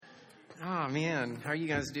Oh, man. How are you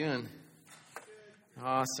guys doing?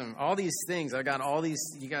 Awesome. All these things. I got all these.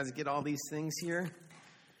 You guys get all these things here?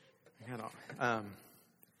 I got all.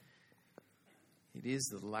 It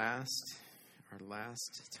is our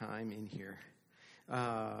last time in here.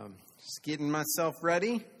 Just getting myself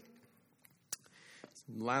ready.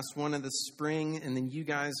 Last one of the spring, and then you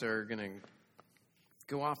guys are going to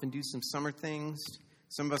go off and do some summer things.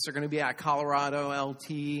 Some of us are going to be at Colorado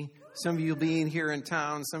LT. Some of you will be in here in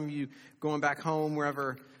town. Some of you going back home,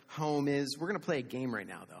 wherever home is. We're going to play a game right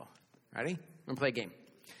now, though. Ready? We're going to play a game.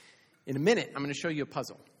 In a minute, I'm going to show you a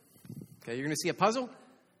puzzle. Okay, you're going to see a puzzle.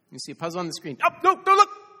 You see a puzzle on the screen. Oh, no, don't look.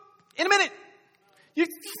 In a minute.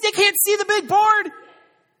 They can't see the big board.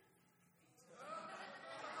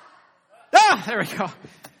 Ah, there we go.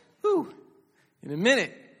 Whew. In a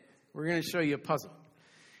minute, we're going to show you a puzzle.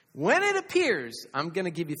 When it appears, I'm going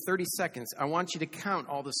to give you 30 seconds. I want you to count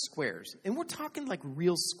all the squares. And we're talking like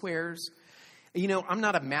real squares. You know, I'm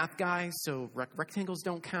not a math guy, so rectangles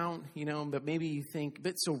don't count, but maybe you think,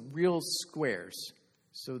 so real squares.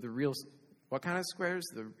 So what kind of squares?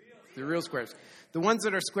 The real squares. The ones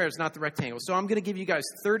that are squares, not the rectangles. So I'm going to give you guys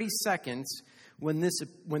 30 seconds when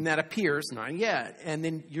that appears, not yet. And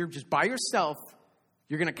then you're just by yourself,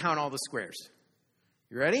 you're going to count all the squares.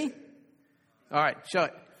 You ready? All right, show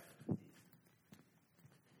it.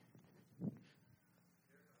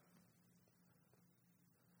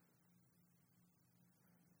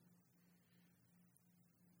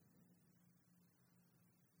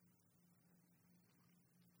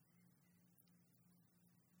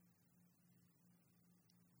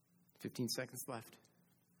 $15 seconds left.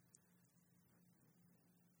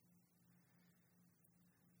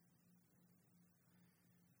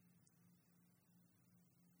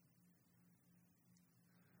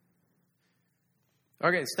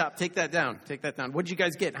 Okay, stop. Take that down. What did you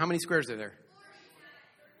guys get? How many squares are there?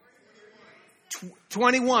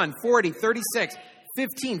 21, 40, 36,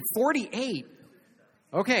 15, 48.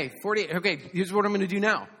 Okay, 48. Okay, here's what I'm going to do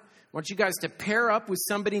now. I want you guys to pair up with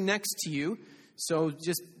somebody next to you. So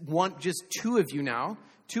just two of you now.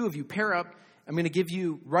 Two of you pair up. I'm going to give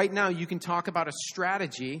you, right now, you can talk about a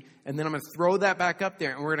strategy, and then I'm going to throw that back up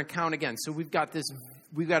there, and we're going to count again. So we've got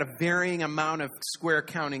a varying amount of square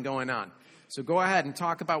counting going on. So go ahead and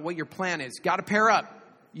talk about what your plan is. Got to pair up.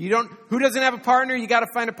 Who doesn't have a partner? You got to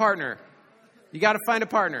find a partner.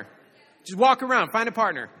 Just walk around, find a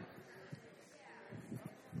partner.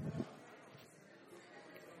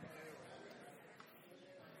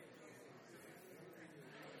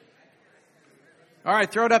 All right,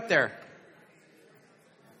 throw it up there.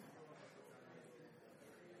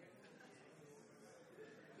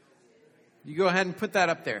 You go ahead and put that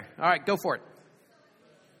up there. All right, go for it.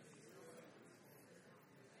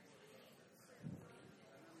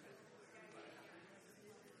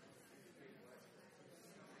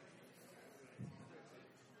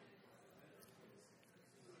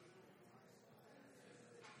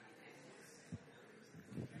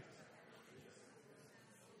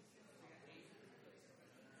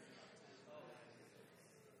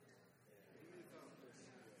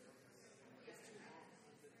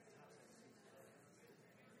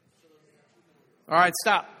 All right,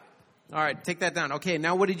 stop. All right, take that down. Okay,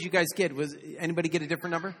 now what did you guys get? Was anybody get a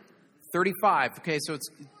different number? 35. Okay, so it's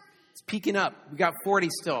peaking up. We got 40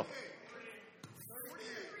 still.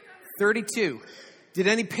 32. Did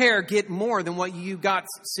any pair get more than what you got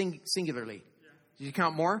singularly? Did you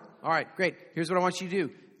count more? All right, great. Here's what I want you to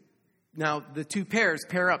do. Now, the two pairs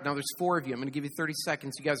pair up. Now, there's 4 of you. I'm going to give you 30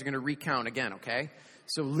 seconds. You guys are going to recount again, okay?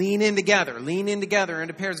 So lean in together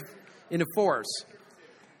into pairs, into fours.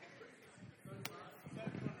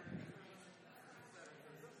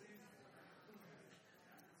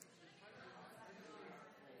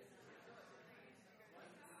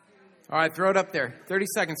 All right, throw it up there. 30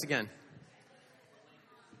 seconds again.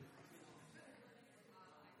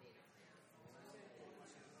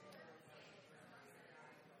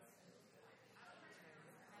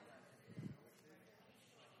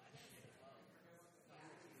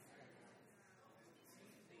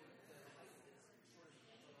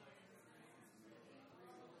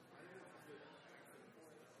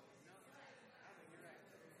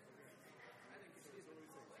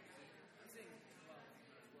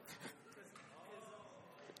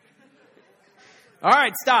 All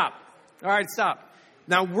right, stop.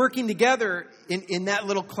 Now, working together in that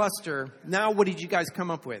little cluster, now what did you guys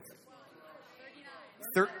come up with?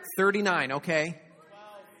 39, okay.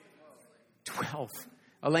 12.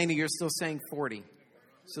 Elena, you're still saying 40.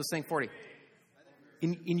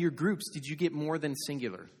 In your groups, did you get more than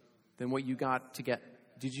singular than what you got to get?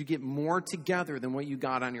 Did you get more together than what you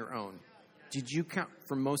got on your own? Did you count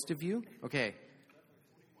for most of you? Okay.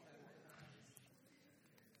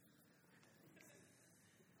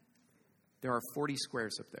 There are 40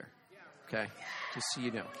 squares up there. Okay, just so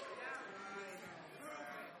you know.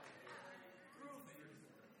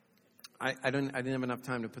 I didn't have enough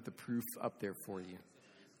time to put the proof up there for you.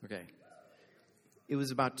 Okay. It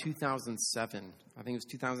was about 2007. I think it was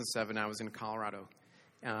 2007. I was in Colorado,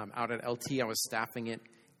 out at LT. I was staffing it,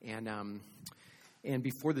 and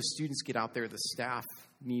before the students get out there, the staff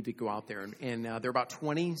need to go out there. And there are about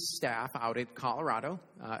 20 staff out at Colorado,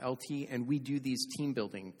 LT, and we do these team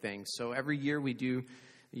building things. So every year we do,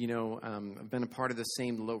 I've been a part of the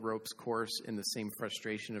same low ropes course and the same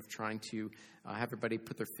frustration of trying to have everybody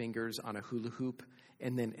put their fingers on a hula hoop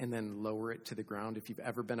and then lower it to the ground. If you've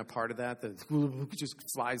ever been a part of that, the hula hoop just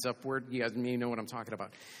flies upward. You guys may know what I'm talking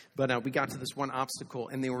about. But we got to this one obstacle,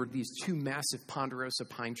 and there were these two massive ponderosa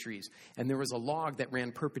pine trees. And there was a log that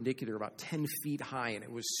ran perpendicular about 10 feet high, and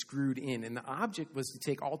it was screwed in. And the object was to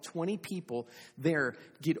take all 20 people there,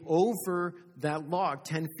 get over that log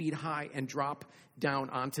 10 feet high, and drop down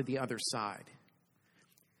onto the other side.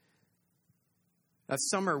 That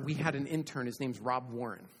summer, we had an intern. His name's Rob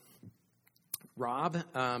Warren. Rob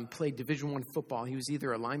played Division I football. He was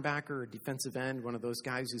either a linebacker or a defensive end, one of those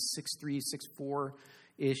guys who's 6'3",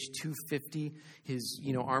 6'4"-ish, 250. His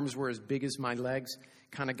arms were as big as my legs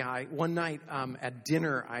kind of guy. One night at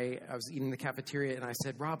dinner, I was eating in the cafeteria, and I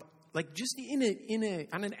said, Rob, like just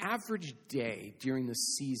on an average day during the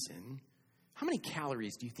season, how many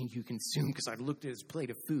calories do you think you consume? Because I looked at his plate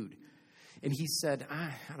of food. And he said,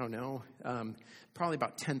 I don't know, probably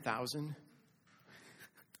about 10,000.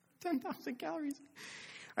 10,000 calories.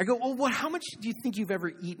 I go, well, how much do you think you've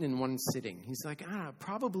ever eaten in one sitting? He's like,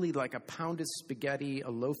 probably like a pound of spaghetti,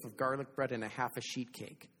 a loaf of garlic bread, and a half a sheet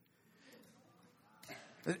cake.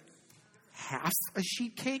 Half a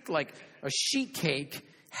sheet cake? Like a sheet cake,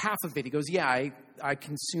 half of it. He goes, yeah, I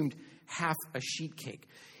consumed half a sheet cake.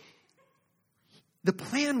 The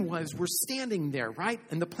plan was, we're standing there, right?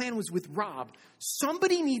 And the plan was with Rob.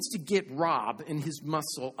 Somebody needs to get Rob and his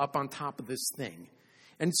muscle up on top of this thing.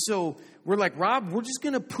 And so we're like, Rob, we're just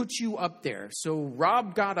going to put you up there. So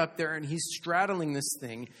Rob got up there, and he's straddling this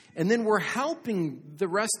thing. And then we're helping the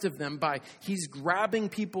rest of them by, he's grabbing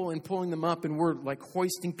people and pulling them up. And we're like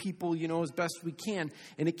hoisting people, as best we can.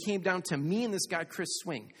 And it came down to me and this guy, Chris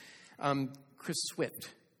Swift.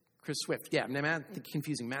 Yeah, Matt,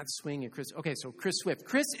 confusing. Matt Swing and Chris. Okay, so Chris Swift.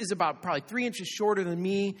 Chris is about probably 3 inches shorter than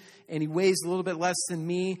me, and he weighs a little bit less than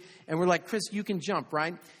me. And we're like, Chris, you can jump,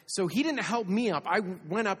 right? So he didn't help me up. I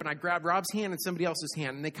went up, and I grabbed Rob's hand and somebody else's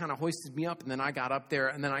hand, and they kind of hoisted me up, and then I got up there,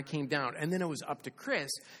 and then I came down. And then it was up to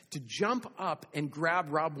Chris to jump up and grab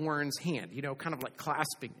Rob Warren's hand, kind of like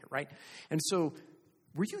clasping it, right? And so,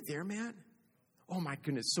 were you there, Matt? Oh, my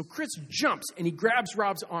goodness. So Chris jumps, and he grabs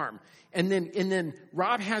Rob's arm. And then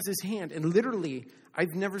Rob has his hand. And literally,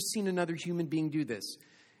 I've never seen another human being do this.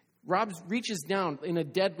 Rob reaches down in a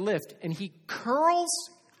deadlift, and he curls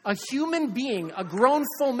a human being, a grown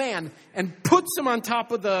full man, and puts him on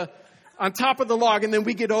top of the log. And then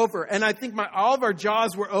we get over. And I think all of our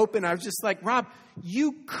jaws were open. I was just like, Rob,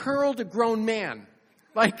 you curled a grown man.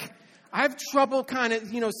 Like, I have trouble kind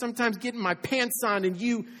of, sometimes getting my pants on, and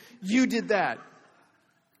you did that.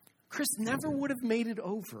 Chris never would have made it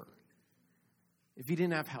over if he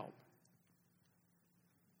didn't have help.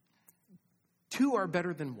 2 are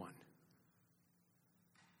better than 1.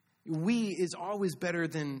 We is always better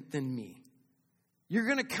than me. You're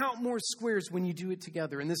going to count more squares when you do it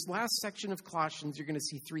together. In this last section of Colossians, you're going to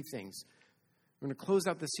see 3 things. We're going to close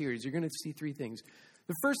out the series. You're going to see 3 things.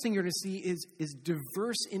 The first thing you're going to see is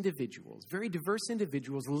diverse individuals, very diverse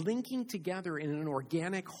individuals linking together in an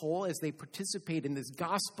organic whole as they participate in this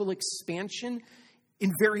gospel expansion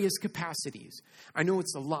in various capacities. I know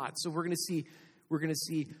it's a lot, so we're going to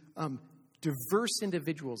see diverse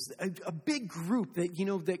individuals, a big group that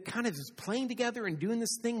that kind of is playing together and doing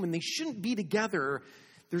this thing when they shouldn't be together.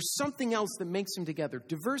 There's something else that makes them together.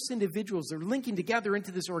 Diverse individuals, they're linking together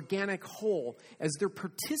into this organic whole as they're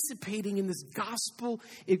participating in this gospel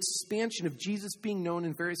expansion of Jesus being known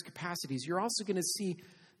in various capacities. You're also going to see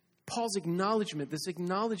Paul's acknowledgement, this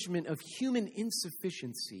acknowledgement of human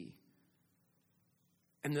insufficiency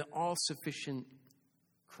and the all-sufficient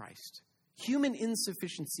Christ. Human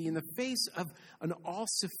insufficiency in the face of an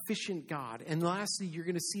all-sufficient God. And lastly, you're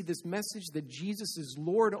going to see this message that Jesus is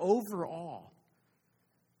Lord over all.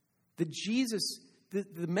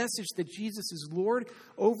 The message that Jesus is Lord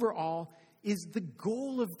over all is the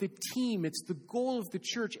goal of the team. It's the goal of the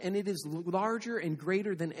church, and it is larger and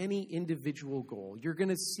greater than any individual goal. You're going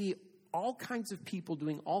to see all kinds of people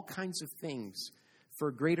doing all kinds of things for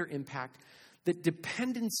a greater impact, that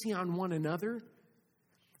dependency on one another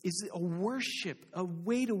is a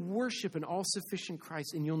way to worship an all-sufficient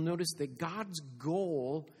Christ. And you'll notice that God's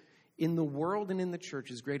goal in the world and in the church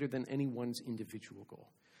is greater than anyone's individual goal.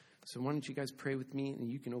 So why don't you guys pray with me, and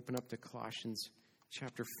you can open up to Colossians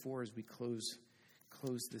chapter 4 as we close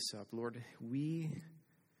this up. Lord, we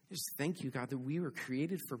just thank you, God, that we were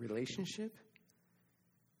created for relationship.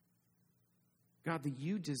 God, that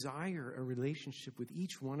you desire a relationship with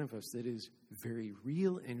each one of us that is very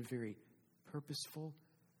real and very purposeful.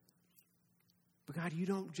 But God, you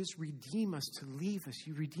don't just redeem us to leave us.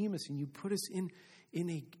 You redeem us and you put us in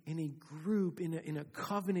a group, in a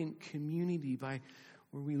covenant community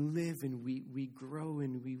where we live and we grow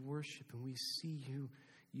and we worship and we see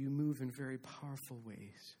you move in very powerful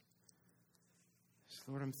ways. So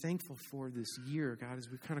Lord, I'm thankful for this year, God, as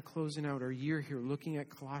we're kind of closing out our year here, looking at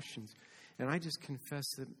Colossians. And I just confess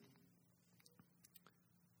that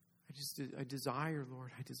I desire,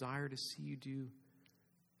 Lord, to see you do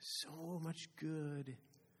so much good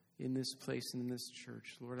in this place and in this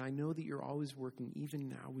church. Lord, I know that you're always working even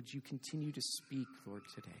now. Would you continue to speak, Lord,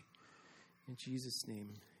 today? In Jesus' name,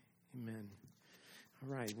 amen. All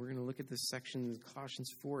right, we're going to look at this section, Colossians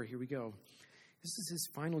 4. Here we go. This is his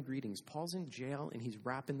final greetings. Paul's in jail, and he's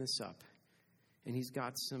wrapping this up. And he's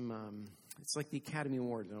got some, it's like the Academy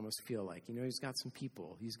Awards, I almost feel like. You know, he's got some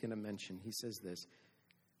people he's going to mention. He says this,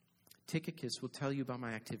 Tychicus will tell you about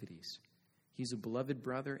my activities. He's a beloved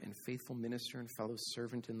brother and faithful minister and fellow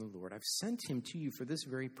servant in the Lord. I've sent him to you for this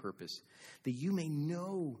very purpose, that you may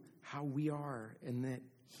know how we are and that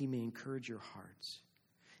he may encourage your hearts.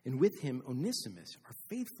 And with him, Onesimus, our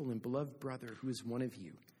faithful and beloved brother, who is one of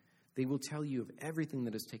you. They will tell you of everything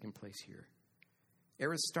that has taken place here.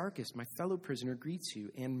 Aristarchus, my fellow prisoner, greets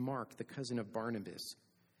you, and Mark, the cousin of Barnabas,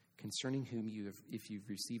 concerning whom if you've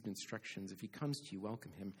received instructions, if he comes to you,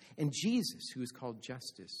 welcome him. And Jesus, who is called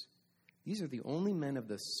Justus. These are the only men of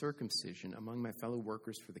the circumcision among my fellow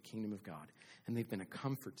workers for the kingdom of God, and they've been a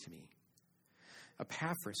comfort to me.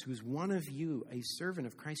 Epaphras, who is one of you, a servant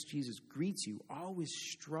of Christ Jesus, greets you, always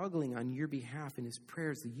struggling on your behalf in his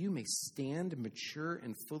prayers, that you may stand mature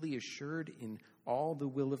and fully assured in all the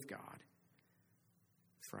will of God.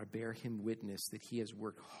 For I bear him witness that he has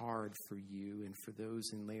worked hard for you and for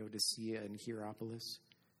those in Laodicea and Hierapolis.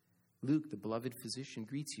 Luke, the beloved physician,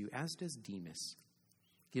 greets you, as does Demas.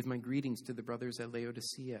 Give my greetings to the brothers at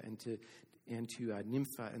Laodicea and to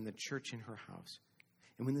Nympha and the church in her house.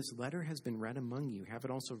 And when this letter has been read among you, have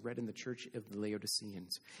it also read in the church of the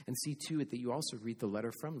Laodiceans. And see to it that you also read the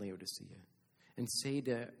letter from Laodicea. And say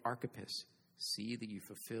to Archippus, see that you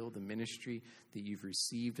fulfill the ministry that you've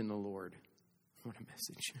received in the Lord. What a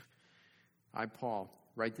message. I, Paul,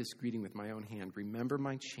 write this greeting with my own hand. Remember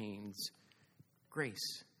my chains.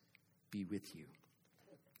 Grace be with you.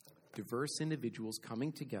 Diverse individuals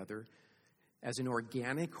coming together as an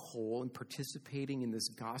organic whole and participating in this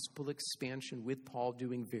gospel expansion with Paul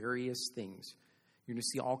doing various things. You're going to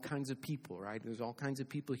see all kinds of people, right? There's all kinds of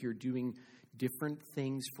people here doing different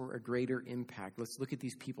things for a greater impact. Let's look at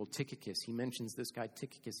these people. Tychicus, he mentions this guy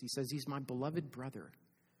Tychicus. He says he's my beloved brother.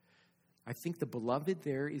 I think the beloved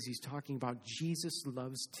there is he's talking about Jesus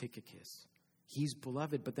loves Tychicus. He's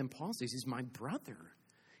beloved, but then Paul says he's my brother.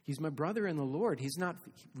 He's my brother in the Lord. He's not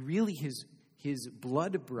really his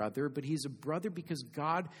blood brother, but he's a brother because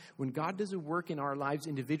God, when God does a work in our lives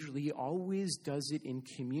individually, he always does it in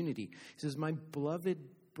community. He says, my beloved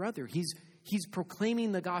brother. He's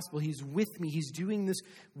proclaiming the gospel. He's with me. He's doing this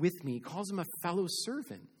with me. He calls him a fellow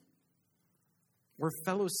servant or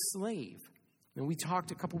fellow slave. And we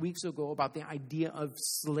talked a couple weeks ago about the idea of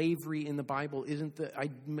slavery in the Bible isn't the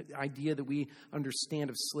idea that we understand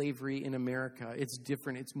of slavery in America. It's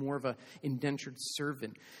different. It's more of an indentured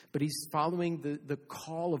servant. But he's following the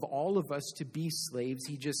call of all of us to be slaves.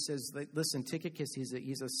 He just says, listen, Tychicus,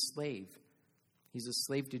 he's a slave. He's a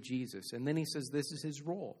slave to Jesus. And then he says this is his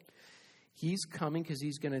role. He's coming because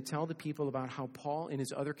he's going to tell the people about how Paul and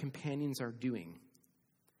his other companions are doing.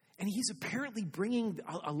 And he's apparently bringing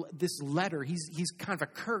this letter. He's kind of a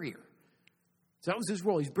courier. So that was his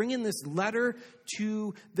role. He's bringing this letter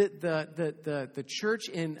to the church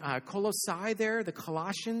in Colossae there, the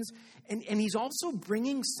Colossians. And he's also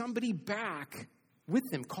bringing somebody back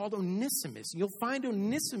with him called Onesimus. You'll find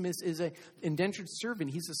Onesimus is an indentured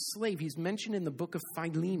servant. He's a slave. He's mentioned in the book of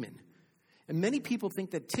Philemon. And many people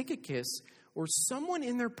think that Tychicus or someone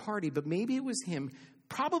in their party, but maybe it was him,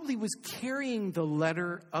 probably was carrying the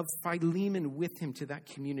letter of Philemon with him to that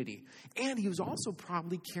community. And he was also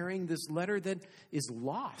probably carrying this letter that is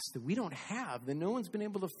lost, that we don't have, that no one's been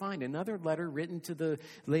able to find. Another letter written to the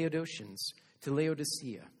Laodiceans, to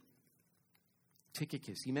Laodicea.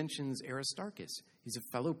 Tychicus. He mentions Aristarchus. He's a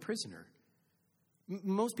fellow prisoner.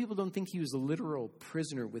 Most people don't think he was a literal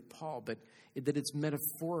prisoner with Paul, but that it's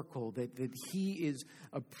metaphorical, that he is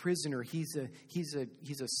a prisoner. He's a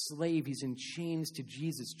slave. He's in chains to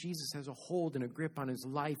Jesus. Jesus has a hold and a grip on his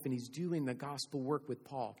life, and he's doing the gospel work with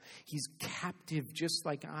Paul. He's captive just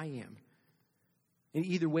like I am. And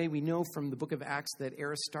either way, we know from the book of Acts that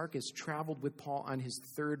Aristarchus traveled with Paul on his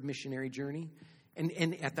third missionary journey. And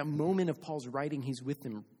at the moment of Paul's writing, he's with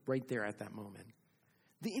him right there at that moment.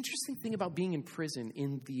 The interesting thing about being in prison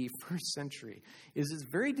in the first century is it's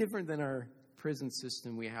very different than our prison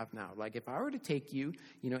system we have now. Like if I were to take you,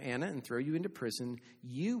 Anna, and throw you into prison,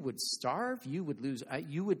 you would starve, you would lose,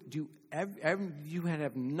 you would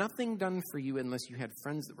have nothing done for you unless you had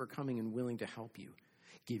friends that were coming and willing to help you,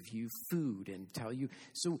 give you food and tell you.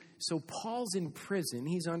 So Paul's in prison.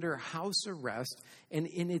 He's under house arrest, and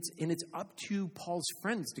it's up to Paul's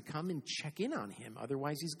friends to come and check in on him.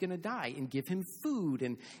 Otherwise, he's going to die, and give him food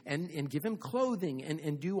and give him clothing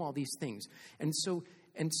and do all these things. And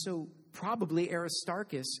so probably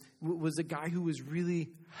Aristarchus was a guy who was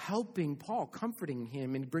really helping Paul, comforting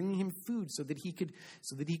him and bringing him food so that he could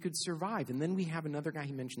survive. And then we have another guy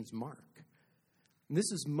he mentions, Mark. And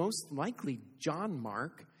this is most likely John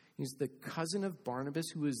Mark. He's the cousin of Barnabas,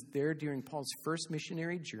 who was there during Paul's first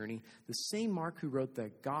missionary journey, the same Mark who wrote the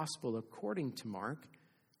gospel according to Mark.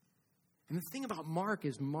 And the thing about Mark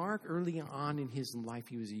is Mark, early on in his life,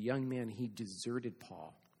 he was a young man. He deserted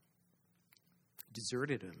Paul.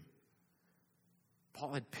 Deserted him.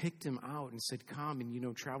 Paul had picked him out and said, come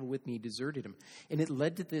and, travel with me. He deserted him. And it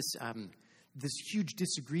led to this huge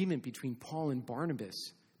disagreement between Paul and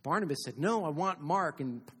Barnabas. Barnabas said, no, I want Mark.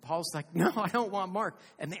 And Paul's like, no, I don't want Mark.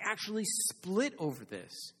 And they actually split over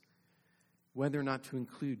this, whether or not to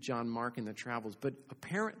include John Mark in the travels. But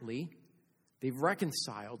apparently, they've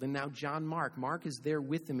reconciled. And now Mark is there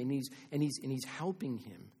with him, and he's helping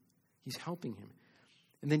him. He's helping him.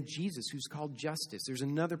 And then Jesus, who's called Justus. There's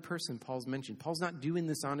another person Paul's mentioned. Paul's not doing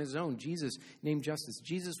this on his own. Jesus named Justus.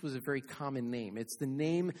 Jesus was a very common name. It's the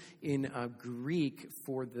name in Greek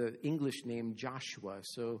for the English name Joshua.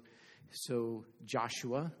 So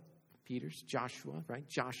Joshua, Peter's Joshua, right?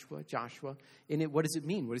 Joshua. In it, what does it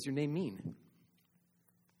mean? What does your name mean?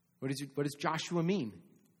 What does Joshua mean?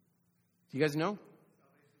 Do you guys know?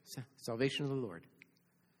 Salvation of the Lord.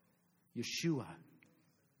 Yeshua.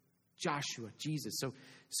 Joshua, Jesus.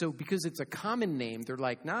 So because it's a common name, they're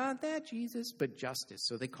like, not that Jesus, but Justus.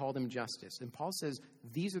 So they called him Justus. And Paul says,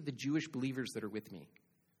 these are the Jewish believers that are with me.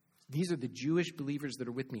 These are the Jewish believers that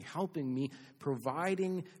are with me, helping me,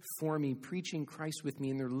 providing for me, preaching Christ with me.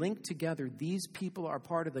 And they're linked together. These people are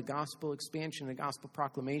part of the gospel expansion, the gospel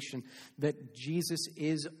proclamation that Jesus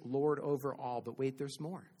is Lord over all. But wait, there's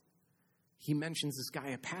more. He mentions this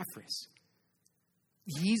guy Epaphras.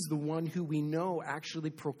 He's the one who we know actually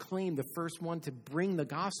proclaimed, the first one to bring the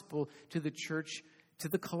gospel to the church, to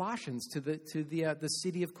the Colossians, to the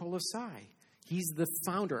city of Colossae. He's the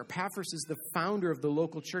founder. Epaphras is the founder of the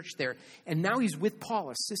local church there. And now he's with Paul,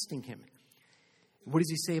 assisting him. What does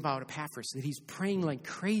he say about Epaphras? That he's praying like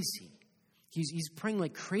crazy. He's praying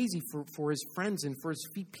like crazy for his friends and for his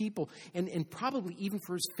people and probably even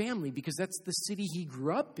for his family, because that's the city he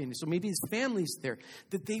grew up in. So maybe his family's there.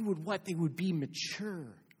 That they would what? They would be mature.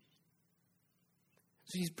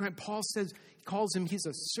 So Paul says, he calls him, he's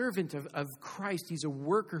a servant of Christ. He's a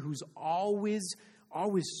worker who's always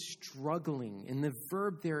struggling. And the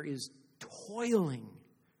verb there is toiling.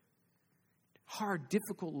 Hard,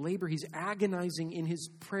 difficult labor. He's agonizing in his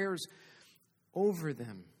prayers over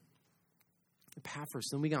them. Epaphras.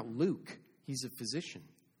 Then we got Luke. He's a physician.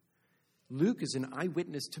 Luke is an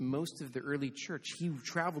eyewitness to most of the early church. He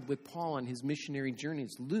traveled with Paul on his missionary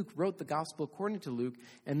journeys. Luke wrote the gospel according to Luke,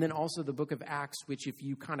 and then also the book of Acts, which if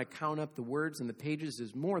you kind of count up the words and the pages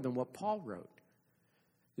is more than what Paul wrote.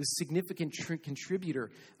 This significant contributor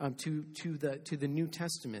to the New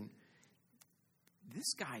Testament.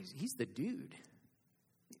 This guy, he's the dude.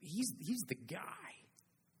 He's the guy.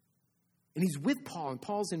 And he's with Paul, and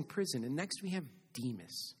Paul's in prison. And next we have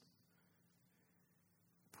Demas.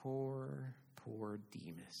 Poor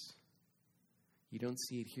Demas. You don't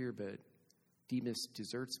see it here, but Demas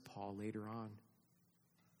deserts Paul later on.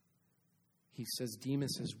 He says,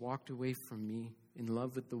 Demas has walked away from me in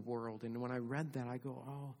love with the world. And when I read that, I go,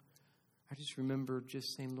 I just remember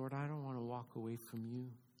just saying, Lord, I don't want to walk away from you.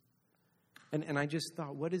 And I just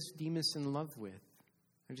thought, what is Demas in love with?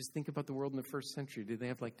 I just think about the world in the first century. Did they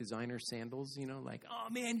have like designer sandals? Like, oh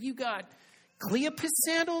man, you got Cleopas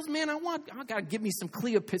sandals? Man, I got to give me some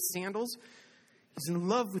Cleopas sandals. He's in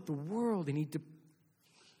love with the world, and he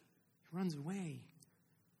runs away.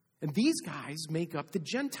 And these guys make up the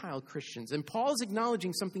Gentile Christians. And Paul's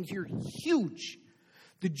acknowledging something here huge.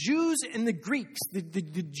 The Jews and the Greeks, the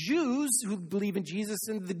Jews who believe in Jesus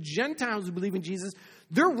and the Gentiles who believe in Jesus,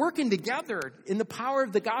 they're working together in the power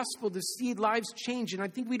of the gospel to see lives change. And I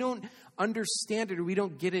think we don't understand it, or we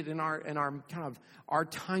don't get it in our kind of our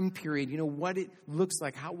time period. You know, what it looks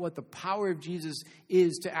like, what the power of Jesus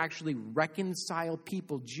is to actually reconcile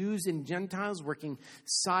people, Jews and Gentiles working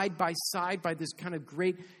side by this kind of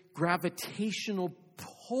great gravitational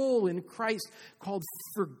pull in Christ called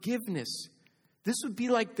forgiveness. This would be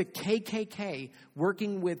like the KKK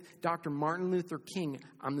working with Dr. Martin Luther King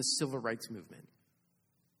on the civil rights movement.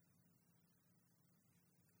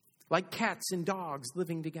 Like cats and dogs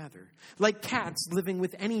living together. Like cats living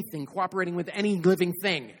with anything, cooperating with any living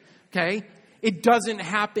thing. Okay? It doesn't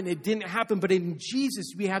happen. It didn't happen. But in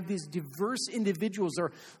Jesus, we have these diverse individuals that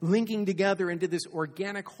are linking together into this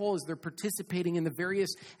organic whole as they're participating in the various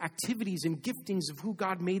activities and giftings of who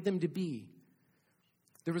God made them to be.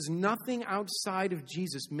 There was nothing outside of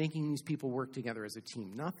Jesus making these people work together as a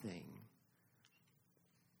team. Nothing.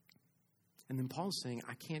 And then Paul's saying,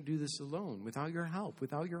 I can't do this alone. Without your help,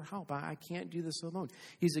 I can't do this alone.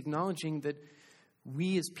 He's acknowledging that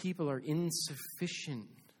we as people are insufficient.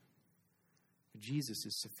 But Jesus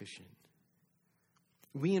is sufficient.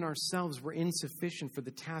 We in ourselves were insufficient for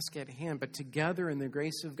the task at hand, but together in the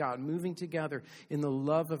grace of God, moving together in the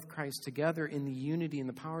love of Christ, together in the unity and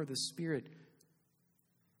the power of the Spirit,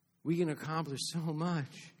 we can accomplish so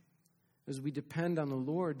much as we depend on the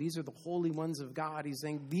Lord. These are the holy ones of God. He's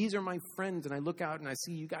saying, these are my friends. And I look out and I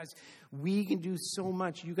see you guys. We can do so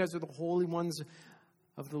much. You guys are the holy ones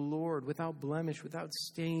of the Lord, without blemish, without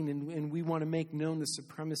stain. And we want to make known the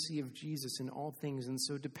supremacy of Jesus in all things. And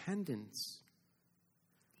so dependence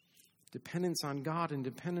on God and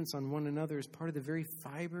dependence on one another is part of the very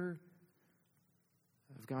fiber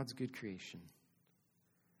of God's good creation.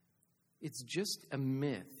 It's just a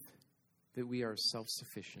myth that we are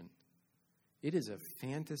self-sufficient. It is a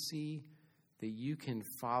fantasy that you can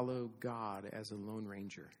follow God as a lone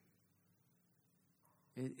ranger.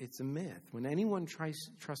 It's a myth. When anyone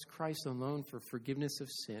trusts Christ alone for forgiveness of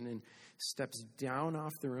sin and steps down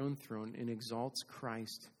off their own throne and exalts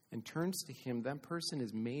Christ and turns to him, that person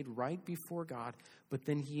is made right before God, but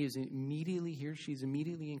then he or she's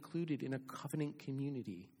immediately included in a covenant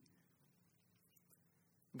community.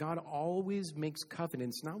 God always makes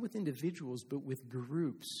covenants, not with individuals, but with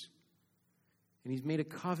groups. And he's made a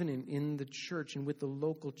covenant in the church and with the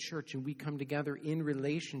local church. And we come together in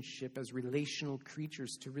relationship as relational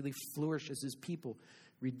creatures to really flourish as his people,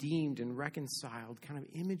 redeemed and reconciled, kind of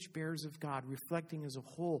image bearers of God, reflecting as a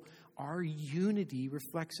whole. Our unity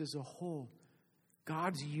reflects as a whole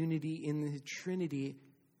God's unity in the Trinity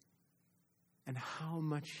and how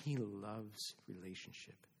much he loves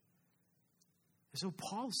relationship. So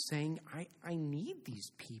Paul's saying, I need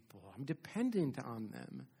these people. I'm dependent on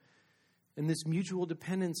them. And this mutual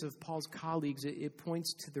dependence of Paul's colleagues, it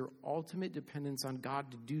points to their ultimate dependence on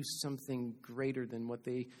God to do something greater than what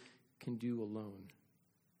they can do alone.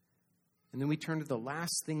 And then we turn to the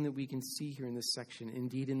last thing that we can see here in this section,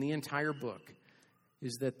 indeed in the entire book,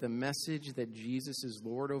 is that the message that Jesus is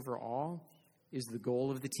Lord over all is the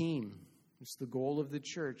goal of the team. It's the goal of the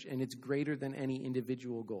church, and it's greater than any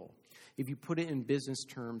individual goal. If you put it in business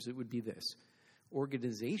terms, it would be this.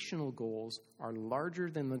 Organizational goals are larger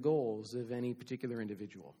than the goals of any particular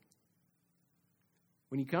individual.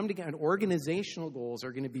 When you come together, organizational goals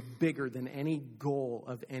are going to be bigger than any goal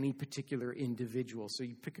of any particular individual. So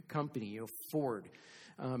you pick a company, Ford,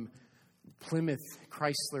 Plymouth,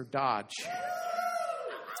 Chrysler, Dodge,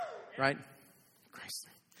 right?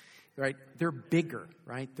 Right? They're bigger,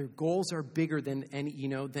 right? Their goals are bigger than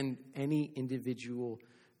any individual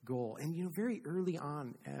goal. And, very early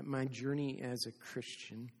on at my journey as a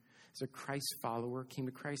Christian, as a Christ follower, came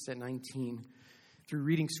to Christ at 19 through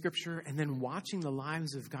reading scripture and then watching the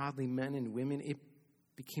lives of godly men and women. It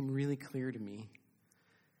became really clear to me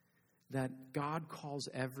that God calls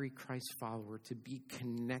every Christ follower to be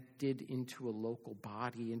connected into a local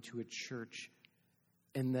body, into a church,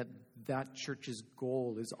 and that church's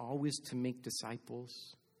goal is always to make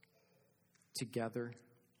disciples together.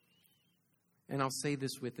 And I'll say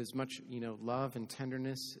this with as much, love and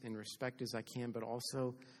tenderness and respect as I can, but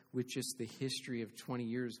also with just the history of 20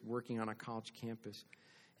 years working on a college campus.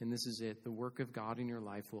 And this is it. The work of God in your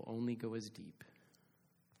life will only go as deep.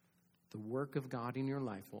 The work of God in your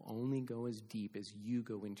life will only go as deep as you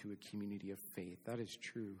go into a community of faith. That is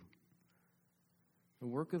true. The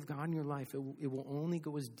work of God in your life, it will only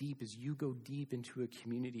go as deep as you go deep into a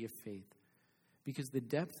community of faith. Because the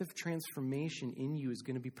depth of transformation in you is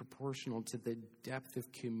going to be proportional to the depth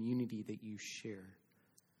of community that you share.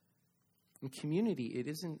 In community, it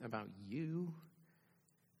isn't about you.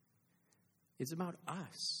 It's about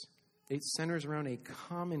us. It centers around a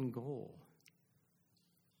common goal.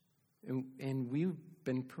 And we've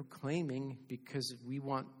been proclaiming, because we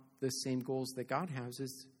want the same goals that God has,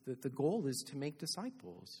 is that the goal is to make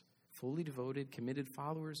disciples, fully devoted, committed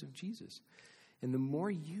followers of Jesus. And the more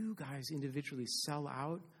you guys individually sell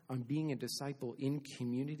out on being a disciple in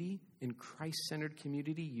community, in Christ-centered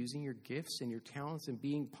community, using your gifts and your talents and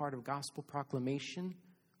being part of gospel proclamation,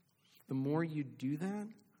 the more you do that,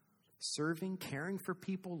 serving, caring for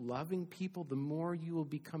people, loving people, the more you will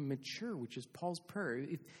become mature, which is Paul's prayer.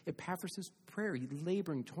 Epaphras' prayer,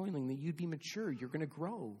 laboring, toiling, that you'd be mature. You're going to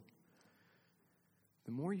grow.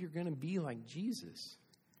 The more you're going to be like Jesus.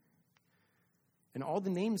 And all the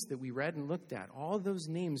names that we read and looked at, all those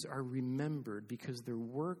names are remembered because they're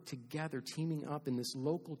worked together, teaming up in this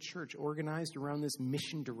local church organized around this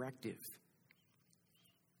mission directive.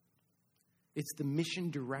 It's the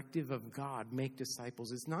mission directive of God, make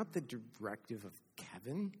disciples. It's not the directive of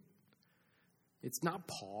Kevin. It's not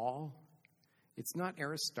Paul. It's not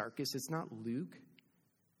Aristarchus. It's not Luke.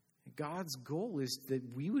 God's goal is that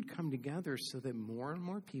we would come together so that more and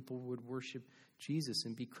more people would worship Jesus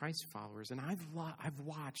and be Christ followers. And I've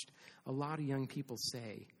watched a lot of young people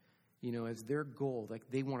say, as their goal, like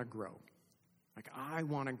they want to grow. Like, I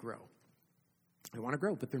want to grow. I want to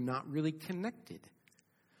grow, but they're not really connected.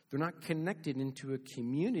 They're not connected into a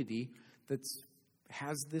community that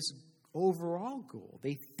has this overall goal.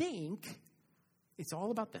 They think it's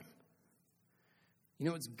all about them.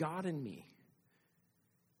 It's God and me.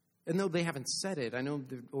 And though they haven't said it, I know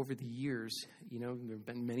that over the years, there have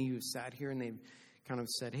been many who have sat here and they've kind of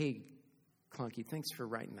said, hey, Klunke, thanks for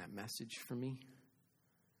writing that message for me.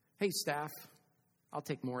 Hey, staff, I'll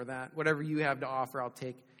take more of that. Whatever you have to offer, I'll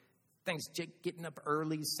take. Thanks, Jake, getting up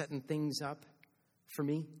early, setting things up for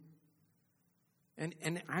me. And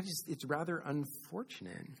it's rather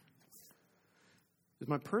unfortunate. Because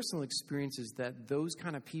my personal experience is that those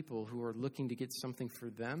kind of people who are looking to get something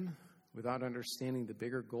for them without understanding the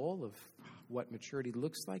bigger goal of what maturity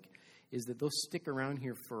looks like, is that they'll stick around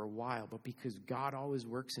here for a while. But because God always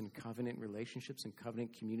works in covenant relationships and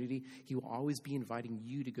covenant community, he will always be inviting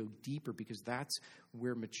you to go deeper, because that's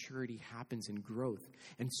where maturity happens in growth.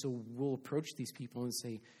 And so we'll approach these people and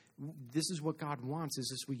say, this is what God wants. Is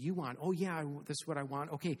this what you want? Oh, yeah, that's what I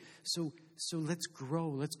want. Okay, so let's grow.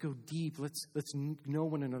 Let's go deep. Let's know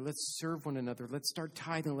one another. Let's serve one another. Let's start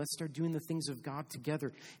tithing. Let's start doing the things of God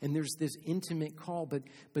together. And there's this intimate call, but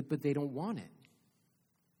they don't want it.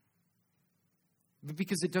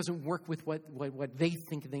 Because it doesn't work with what they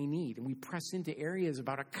think they need. And we press into areas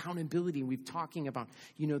about accountability. We've talking about,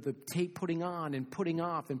 the tape putting on and putting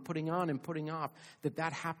off and putting on and putting off,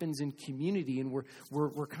 that happens in community. And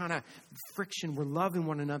we're kind of friction. We're loving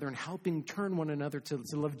one another and helping turn one another to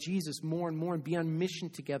love Jesus more and more and be on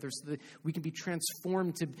mission together so that we can be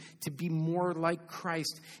transformed to be more like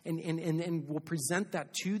Christ. And we'll present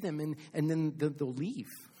that to them and then they'll leave.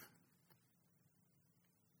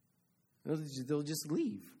 They'll just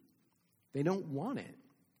leave. They don't want it.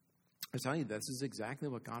 I tell you, this is exactly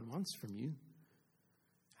what God wants from you.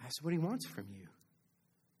 That's what he wants from you.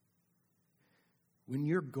 When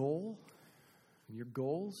your goals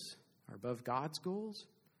are above God's goals,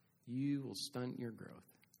 you will stunt your growth.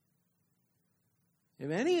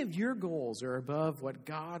 If any of your goals are above what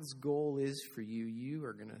God's goal is for you, you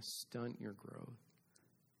are going to stunt your growth.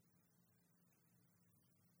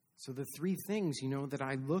 So the three things, that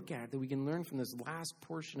I look at, that we can learn from this last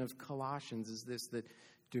portion of Colossians is this, that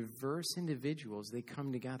diverse individuals, they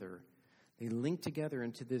come together. They link together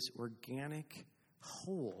into this organic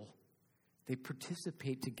whole. They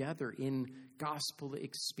participate together in gospel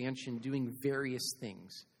expansion, doing various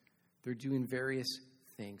things. They're doing various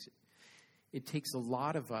things. It takes a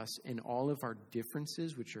lot of us and all of our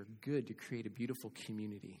differences, which are good, to create a beautiful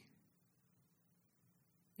community.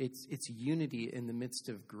 It's unity in the midst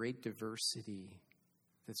of great diversity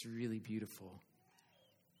that's really beautiful.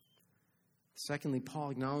 Secondly, Paul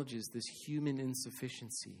acknowledges this human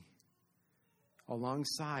insufficiency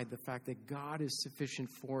alongside the fact that God is sufficient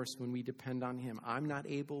for us when we depend on him. I'm not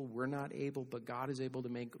able, we're not able, but God is able to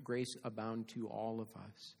make grace abound to all of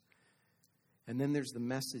us. And then there's the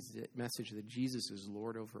message that Jesus is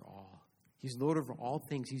Lord over all. He's Lord over all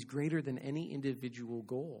things. He's greater than any individual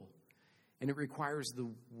goal. And it requires the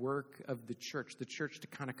work of the church to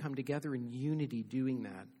kind of come together in unity doing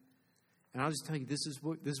that. And I'll just tell you, this is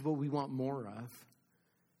what we want more of.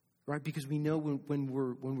 Right? Because we know when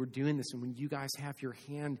we're doing this and when you guys have your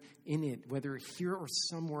hand in it, whether here or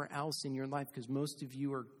somewhere else in your life, because most of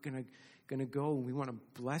you are going to go, and we want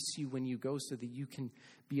to bless you when you go so that you can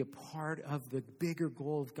be a part of the bigger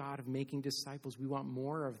goal of God of making disciples. We want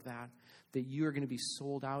more of that you are going to be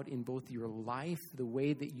sold out in both your life, the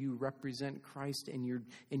way that you represent Christ, and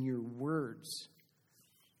your words.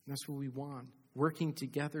 And that's what we want. Working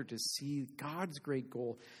together to see God's great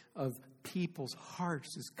goal of people's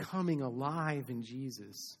hearts is coming alive in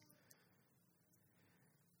Jesus.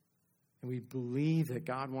 And we believe that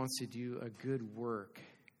God wants to do a good work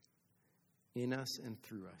in us and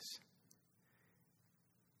through us.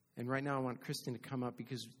 And right now I want Kristen to come up,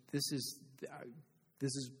 because this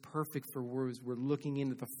is perfect for words. We're looking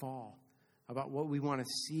into the fall about what we want to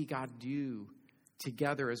see God do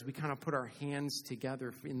together as we kind of put our hands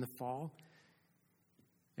together in the fall.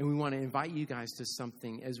 And we want to invite you guys to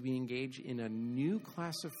something as we engage in a new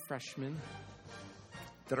class of freshmen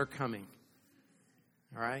that are coming.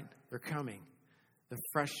 All right? They're coming. The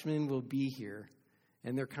freshmen will be here.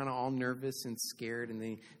 And they're kind of all nervous and scared. And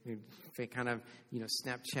they kind of,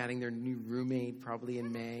 Snapchatting their new roommate probably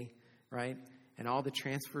in May. Right? And all the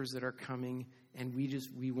transfers that are coming. And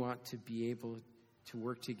we want to be able to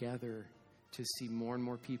work together to see more and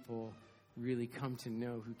more people really come to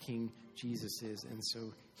know who King Jesus is. And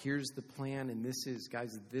so here's the plan. And this is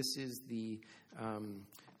the,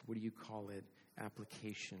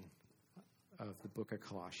 application of the book of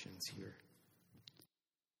Colossians here.